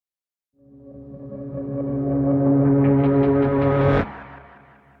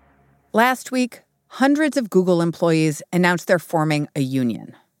Last week, hundreds of Google employees announced they're forming a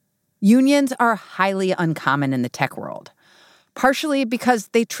union. Unions are highly uncommon in the tech world, partially because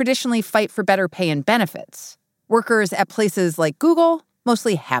they traditionally fight for better pay and benefits. Workers at places like Google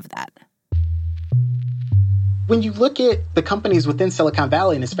mostly have that. When you look at the companies within Silicon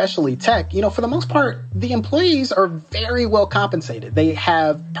Valley, and especially tech, for the most part, the employees are very well compensated. They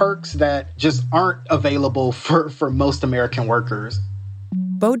have perks that just aren't available for most American workers.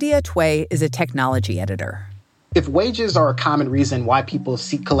 Bowdeya Tweh is a technology editor. If wages are a common reason why people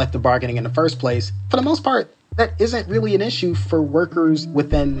seek collective bargaining in the first place, for the most part, that isn't really an issue for workers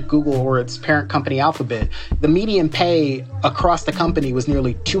within Google or its parent company Alphabet. The median pay across the company was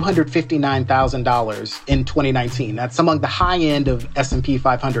nearly $259,000 in 2019. That's among the high end of S&P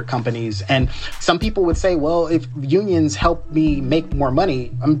 500 companies. And some people would say, well, if unions help me make more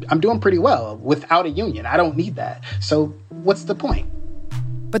money, I'm doing pretty well. Without a union, I don't need that. So what's the point?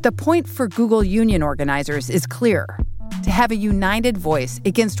 But the point for Google union organizers is clear: to have a united voice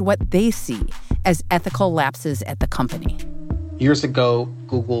against what they see as ethical lapses at the company. Years ago,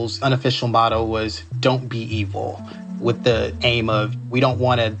 Google's unofficial motto was, "Don't be evil," with the aim of, we don't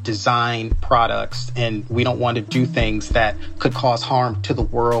want to design products and we don't want to do things that could cause harm to the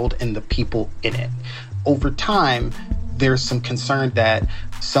world and the people in it. Over time, there's some concern that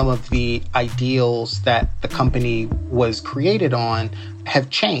some of the ideals that the company was created on have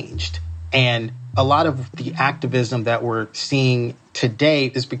changed. And a lot of the activism that we're seeing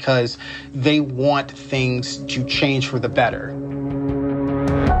today is because they want things to change for the better.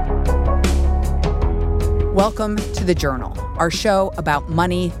 Welcome to The Journal, our show about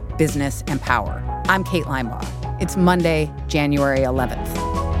money, business, and power. I'm Kate Linebaugh. It's Monday, January 11th.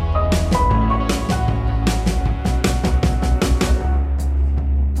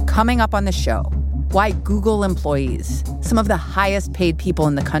 Coming up on the show, why Google employees, some of the highest paid people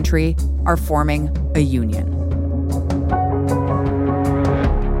in the country, are forming a union.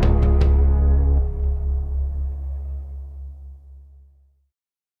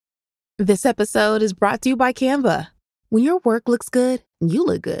 This episode is brought to you by Canva. When your work looks good, you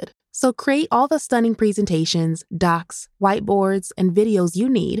look good. So create all the stunning presentations, docs, whiteboards, and videos you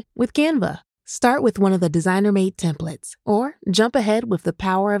need with Canva. Start with one of the designer-made templates, or jump ahead with the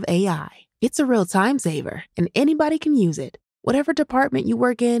power of AI. It's a real time saver, and anybody can use it. Whatever department you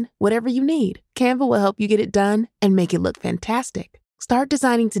work in, whatever you need, Canva will help you get it done and make it look fantastic. Start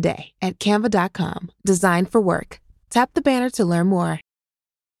designing today at canva.com. Design for work. Tap the banner to learn more.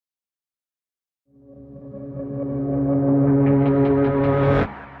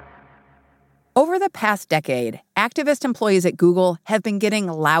 Over the past decade, activist employees at Google have been getting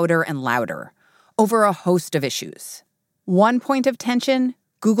louder and louder over a host of issues. One point of tension: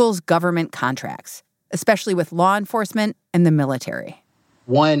 Google's government contracts, especially with law enforcement and the military.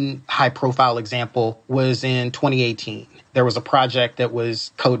 One high-profile example was in 2018. There was a project that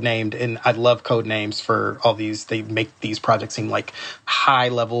was codenamed, and I love code names for all these. They make these projects seem like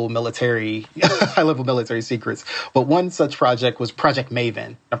high-level military secrets. But one such project was Project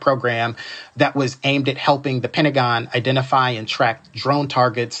Maven, a program that was aimed at helping the Pentagon identify and track drone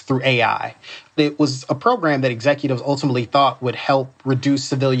targets through AI. It was a program that executives ultimately thought would help reduce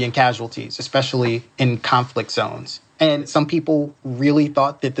civilian casualties, especially in conflict zones. And some people really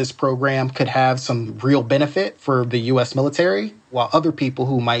thought that this program could have some real benefit for the U.S. military, while other people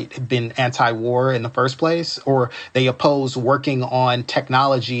who might have been anti-war in the first place, or they oppose working on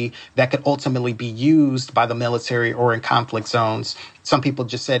technology that could ultimately be used by the military or in conflict zones. Some people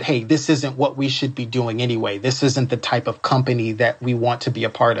just said, hey, this isn't what we should be doing anyway. This isn't the type of company that we want to be a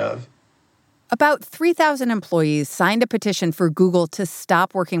part of. About 3,000 employees signed a petition for Google to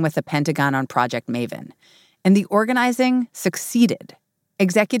stop working with the Pentagon on Project Maven. And the organizing succeeded.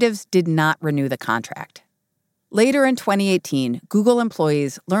 Executives did not renew the contract. Later in 2018, Google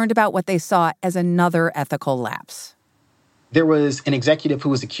employees learned about what they saw as another ethical lapse. There was an executive who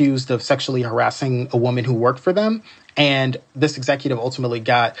was accused of sexually harassing a woman who worked for them. And this executive ultimately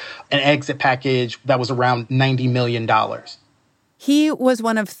got an exit package that was around $90 million. He was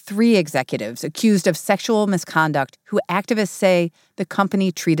one of 3 executives accused of sexual misconduct who activists say the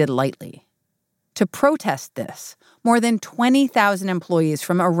company treated lightly. To protest this, more than 20,000 employees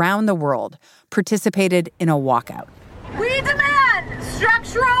from around the world participated in a walkout. We demand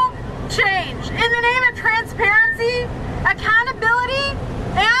structural change in the name of transparency, accountability,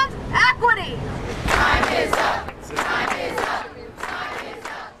 and equity. Time is up. Time is up.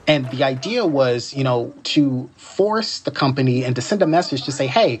 And the idea was, to force the company and to send a message to say,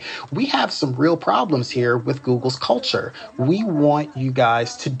 hey, we have some real problems here with Google's culture. We want you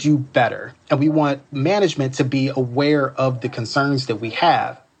guys to do better. And we want management to be aware of the concerns that we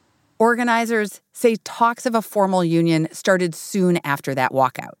have. Organizers say talks of a formal union started soon after that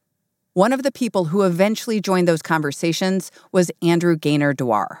walkout. One of the people who eventually joined those conversations was Andrew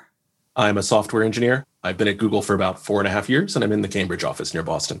Gainer-Dewar. I'm a software engineer. I've been at Google for about 4.5 years, and I'm in the Cambridge office near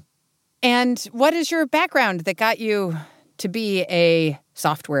Boston. And what is your background that got you to be a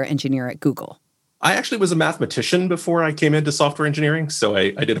software engineer at Google? I actually was a mathematician before I came into software engineering. So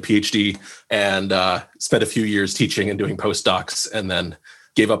I did a PhD and spent a few years teaching and doing postdocs, and then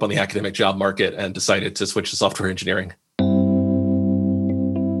gave up on the academic job market and decided to switch to software engineering.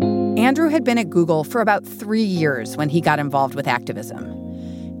 Andrew had been at Google for about 3 years when he got involved with activism,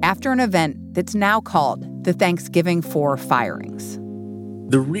 after an event that's now called the Thanksgiving 4 firings.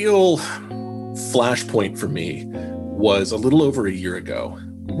 The real flashpoint for me was a little over a year ago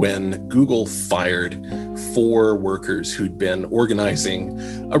when Google fired 4 workers who'd been organizing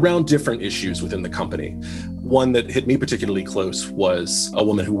around different issues within the company. One that hit me particularly close was a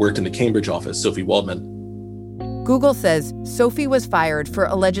woman who worked in the Cambridge office, Sophie Waldman. Google says Sophie was fired for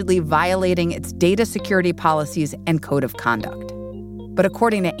allegedly violating its data security policies and code of conduct. But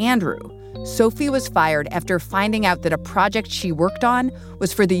according to Andrew, Sophie was fired after finding out that a project she worked on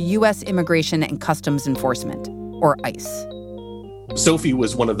was for the U.S. Immigration and Customs Enforcement, or ICE. Sophie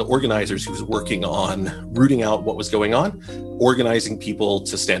was one of the organizers who was working on rooting out what was going on, organizing people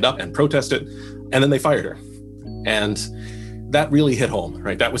to stand up and protest it, and then they fired her. And that really hit home,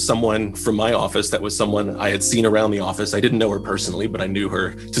 right? That was someone from my office. That was someone I had seen around the office. I didn't know her personally, but I knew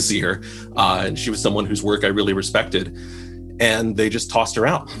her to see her. And she was someone whose work I really respected. And they just tossed her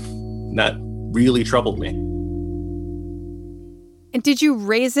out. And that really troubled me. And did you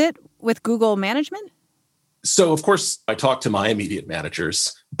raise it with Google management? So, of course, I talked to my immediate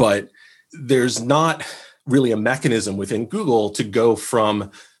managers, but there's not really a mechanism within Google to go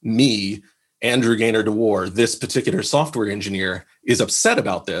from me, Andrew Gainer-Dewar, this particular software engineer, is upset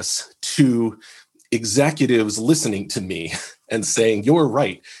about this, to executives listening to me and saying, you're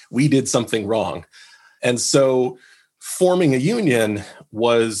right, we did something wrong. And so forming a union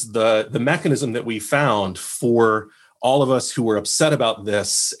was the mechanism that we found for all of us who were upset about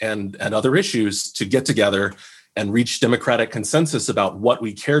this and other issues to get together and reach democratic consensus about what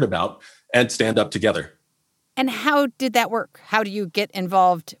we cared about and stand up together. And how did that work? How do you get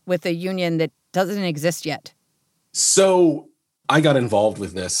involved with a union that doesn't exist yet? So I got involved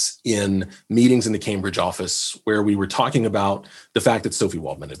with this in meetings in the Cambridge office where we were talking about the fact that Sophie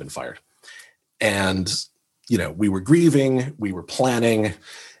Waldman had been fired. And, we were grieving, we were planning,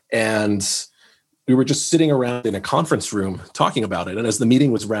 and we were just sitting around in a conference room talking about it. And as the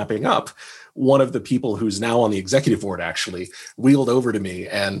meeting was wrapping up, one of the people who's now on the executive board actually wheeled over to me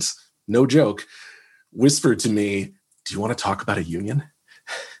and, no joke, whispered to me, do you want to talk about a union?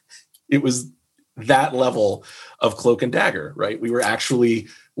 It was that level of cloak and dagger, right? We were actually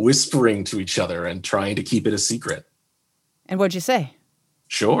whispering to each other and trying to keep it a secret. And what'd you say?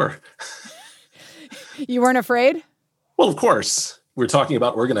 Sure. You weren't afraid? Well, of course. We're talking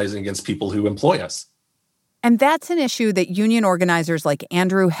about organizing against people who employ us. And that's an issue that union organizers like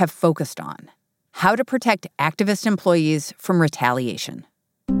Andrew have focused on: how to protect activist employees from retaliation.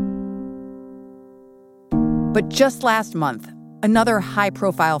 But just last month, another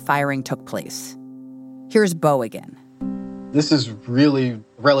high-profile firing took place. Here's Bo again. This is really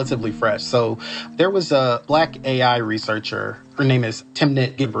relatively fresh. So there was a Black AI researcher. Her name is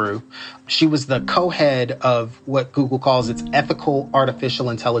Timnit Gebru. She was the co-head of what Google calls its ethical artificial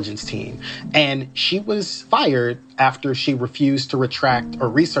intelligence team. And she was fired after she refused to retract a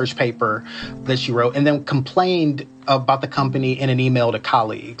research paper that she wrote and then complained about the company in an email to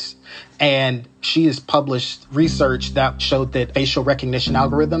colleagues. And she has published research that showed that facial recognition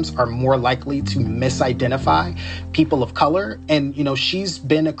algorithms are more likely to misidentify people of color. And, she's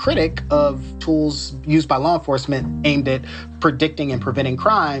been a critic of tools used by law enforcement aimed at predicting and preventing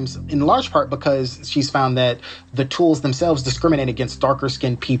crimes, in large part because she's found that the tools themselves discriminate against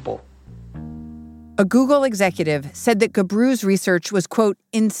darker-skinned people. A Google executive said that Gebru's research was, quote,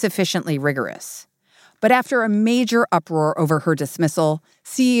 insufficiently rigorous. But after a major uproar over her dismissal,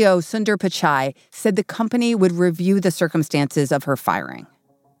 CEO Sundar Pichai said the company would review the circumstances of her firing.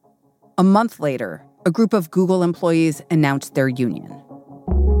 A month later, a group of Google employees announced their union.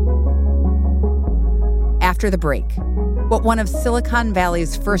 After the break, what one of Silicon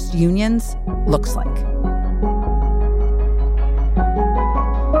Valley's first unions looks like.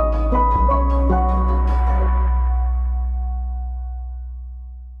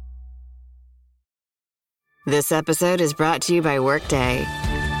 This episode is brought to you by Workday.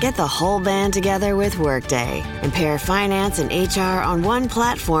 Get the whole band together with Workday and pair finance and HR on one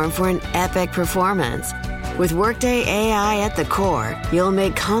platform for an epic performance. With Workday AI at the core, you'll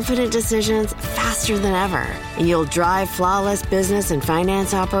make confident decisions faster than ever, and you'll drive flawless business and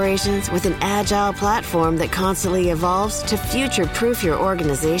finance operations with an agile platform that constantly evolves to future-proof your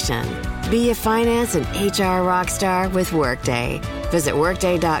organization. Be a finance and HR rockstar with Workday. Visit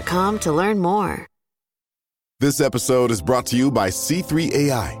Workday.com to learn more. This episode is brought to you by C3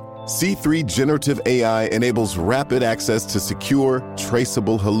 AI. C3 Generative AI enables rapid access to secure,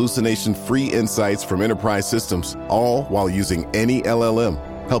 traceable, hallucination-free insights from enterprise systems, all while using any LLM,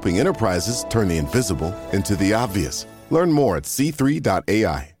 helping enterprises turn the invisible into the obvious. Learn more at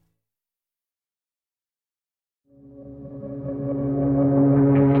c3.ai.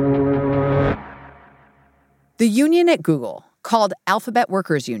 The union at Google, called Alphabet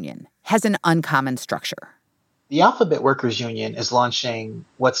Workers Union, has an uncommon structure. The Alphabet Workers Union is launching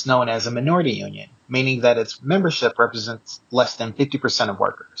what's known as a minority union, meaning that its membership represents less than 50% of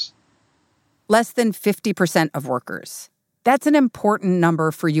workers. Less than 50% of workers. That's an important number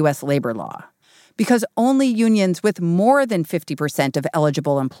for U.S. labor law, because only unions with more than 50% of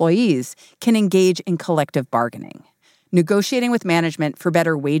eligible employees can engage in collective bargaining, negotiating with management for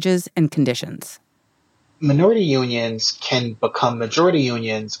better wages and conditions. Minority unions can become majority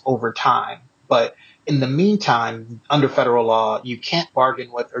unions over time, but in the meantime, under federal law, you can't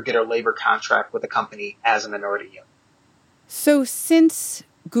bargain with or get a labor contract with a company as a minority union. So since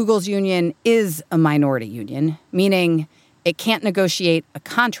Google's union is a minority union, meaning it can't negotiate a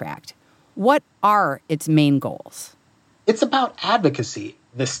contract, what are its main goals? It's about advocacy.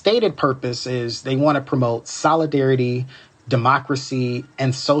 The stated purpose is they want to promote solidarity, democracy,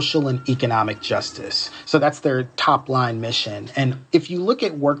 and social and economic justice. So that's their top line mission. And if you look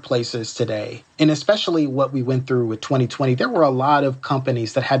at workplaces today, and especially what we went through with 2020, there were a lot of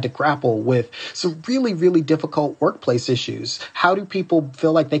companies that had to grapple with some really, really difficult workplace issues. How do people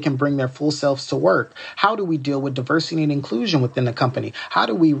feel like they can bring their full selves to work? How do we deal with diversity and inclusion within the company? How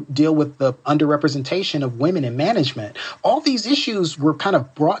do we deal with the underrepresentation of women in management? All these issues were kind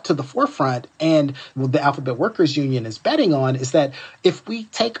of brought to the forefront, and what the Alphabet Workers Union is betting on is that if we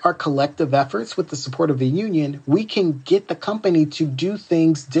take our collective efforts with the support of the union, we can get the company to do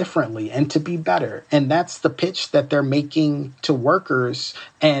things differently and to be better. And that's the pitch that they're making to workers,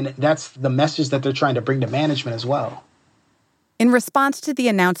 and that's the message that they're trying to bring to management as well. In response to the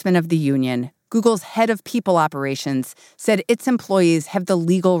announcement of the union, Google's head of people operations said its employees have the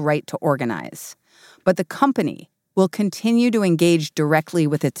legal right to organize, but the company will continue to engage directly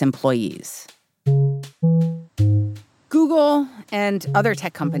with its employees. Google and other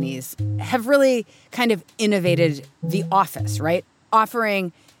tech companies have really kind of innovated the office, right?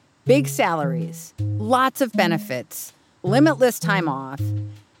 Offering big salaries, lots of benefits, limitless time off,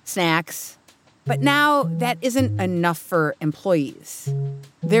 snacks. But now that isn't enough for employees.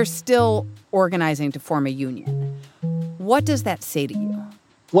 They're still organizing to form a union. What does that say to you?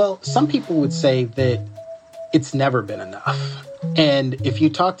 Well, some people would say that it's never been enough. And if you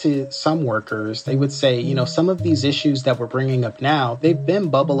talk to some workers, they would say, some of these issues that we're bringing up now, they've been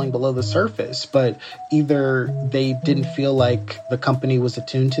bubbling below the surface, but either they didn't feel like the company was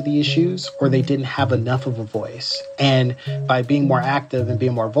attuned to the issues or they didn't have enough of a voice. And by being more active and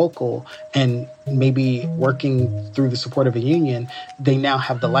being more vocal and maybe working through the support of a union, they now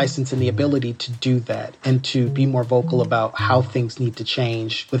have the license and the ability to do that and to be more vocal about how things need to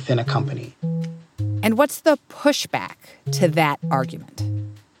change within a company. And what's the pushback to that argument?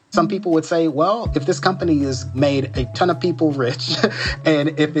 Some people would say, well, if this company has made a ton of people rich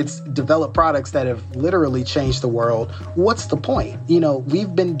and if it's developed products that have literally changed the world, what's the point?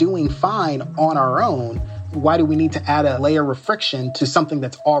 We've been doing fine on our own. Why do we need to add a layer of friction to something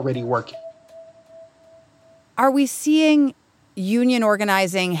that's already working? Are we seeing union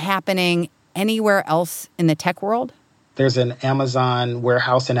organizing happening anywhere else in the tech world? There's an Amazon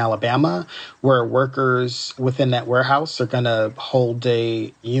warehouse in Alabama where workers within that warehouse are going to hold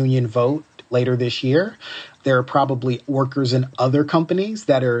a union vote later this year. There are probably workers in other companies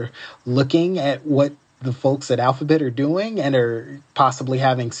that are looking at what the folks at Alphabet are doing and are possibly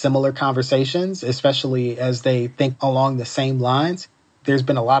having similar conversations, especially as they think along the same lines. There's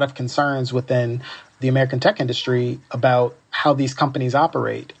been a lot of concerns within the American tech industry about how these companies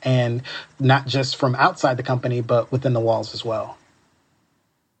operate, and not just from outside the company, but within the walls as well.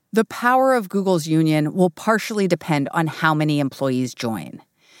 The power of Google's union will partially depend on how many employees join.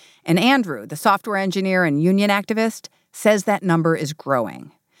 And Andrew, the software engineer and union activist, says that number is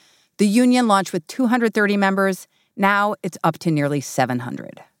growing. The union launched with 230 members. Now it's up to nearly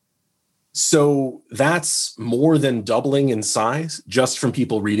 700. So that's more than doubling in size just from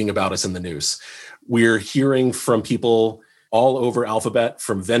people reading about us in the news. We're hearing from people all over Alphabet,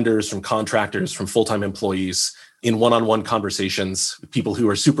 from vendors, from contractors, from full-time employees, in one-on-one conversations, people who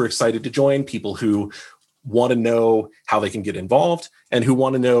are super excited to join, people who want to know how they can get involved, and who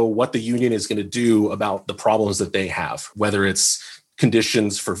want to know what the union is going to do about the problems that they have, whether it's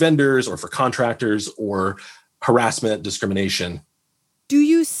conditions for vendors or for contractors or harassment, discrimination. Do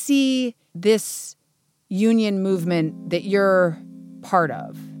you see this union movement that you're part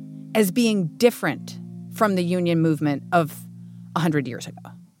of as being different from the union movement of 100 years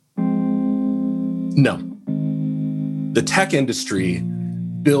ago? No. The tech industry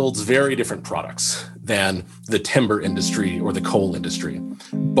builds very different products than the timber industry or the coal industry.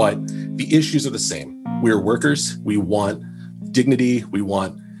 But the issues are the same. We're workers. We want dignity. We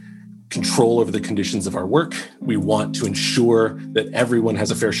want control over the conditions of our work. We want to ensure that everyone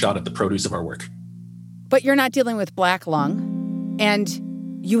has a fair shot at the produce of our work. But you're not dealing with black lung, and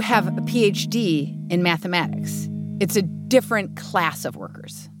you have a PhD in mathematics. It's a different class of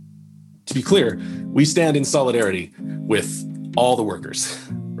workers. To be clear, we stand in solidarity with all the workers,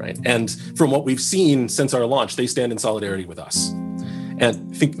 right? And from what we've seen since our launch, they stand in solidarity with us. And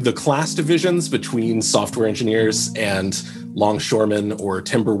I think the class divisions between software engineers and longshoremen or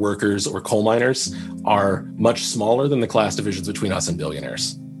timber workers or coal miners are much smaller than the class divisions between us and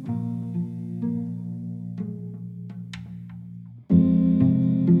billionaires.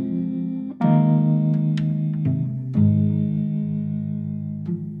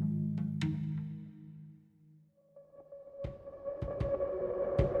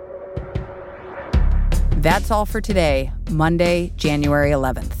 That's all for today, Monday, January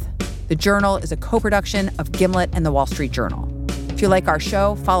 11th. The Journal is a co-production of Gimlet and The Wall Street Journal. If you like our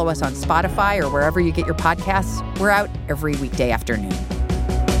show, follow us on Spotify or wherever you get your podcasts. We're out every weekday afternoon.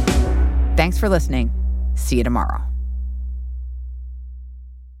 Thanks for listening. See you tomorrow.